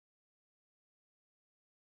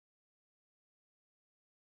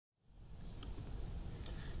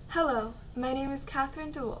Hello, my name is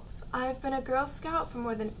Catherine DeWolf. I have been a Girl Scout for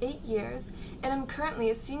more than 8 years and am currently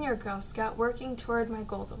a senior Girl Scout working toward my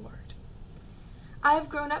Gold Award. I have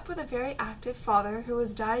grown up with a very active father who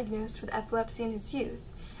was diagnosed with epilepsy in his youth,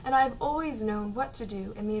 and I have always known what to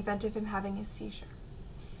do in the event of him having a seizure.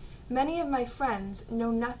 Many of my friends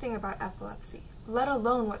know nothing about epilepsy, let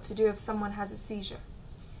alone what to do if someone has a seizure.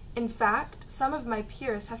 In fact, some of my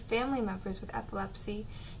peers have family members with epilepsy,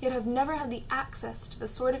 yet have never had the access to the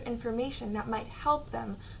sort of information that might help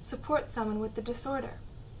them support someone with the disorder.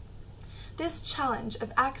 This challenge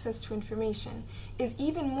of access to information is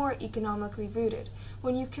even more economically rooted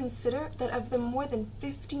when you consider that of the more than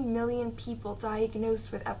 50 million people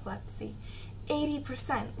diagnosed with epilepsy,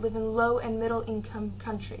 80% live in low and middle income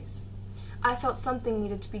countries. I felt something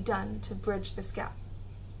needed to be done to bridge this gap.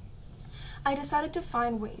 I decided to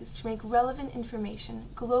find ways to make relevant information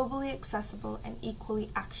globally accessible and equally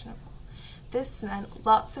actionable. This meant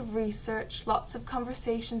lots of research, lots of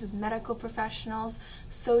conversations with medical professionals,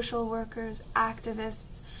 social workers,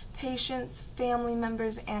 activists, patients, family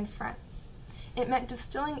members, and friends. It meant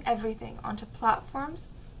distilling everything onto platforms,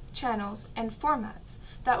 channels, and formats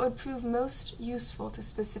that would prove most useful to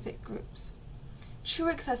specific groups. True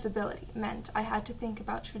accessibility meant I had to think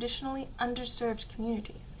about traditionally underserved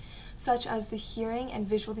communities, such as the hearing and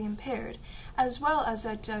visually impaired, as well as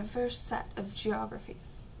a diverse set of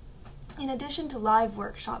geographies. In addition to live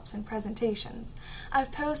workshops and presentations,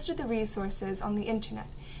 I've posted the resources on the internet,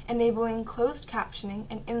 enabling closed captioning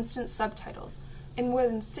and instant subtitles in more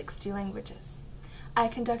than 60 languages. I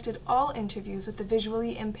conducted all interviews with the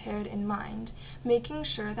visually impaired in mind, making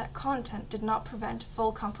sure that content did not prevent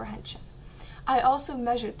full comprehension. I also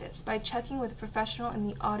measured this by checking with a professional in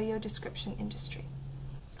the audio description industry.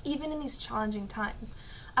 Even in these challenging times,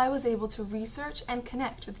 I was able to research and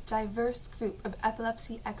connect with a diverse group of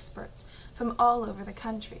epilepsy experts from all over the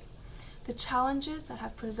country. The challenges that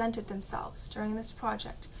have presented themselves during this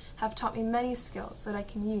project have taught me many skills that I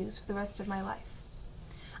can use for the rest of my life.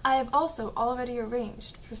 I have also already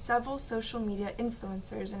arranged for several social media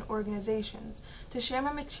influencers and organizations to share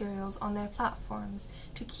my materials on their platforms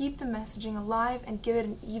to keep the messaging alive and give it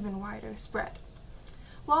an even wider spread.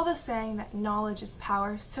 While the saying that knowledge is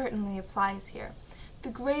power certainly applies here, the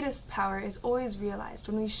greatest power is always realized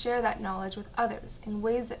when we share that knowledge with others in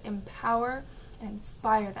ways that empower and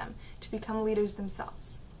inspire them to become leaders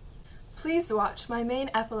themselves. Please watch my main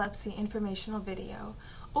epilepsy informational video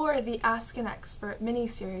or the Ask an Expert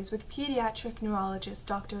mini-series with pediatric neurologist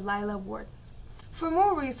Dr. Lila Warden. For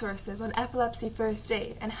more resources on epilepsy first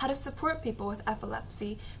aid and how to support people with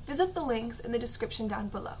epilepsy, visit the links in the description down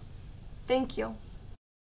below. Thank you.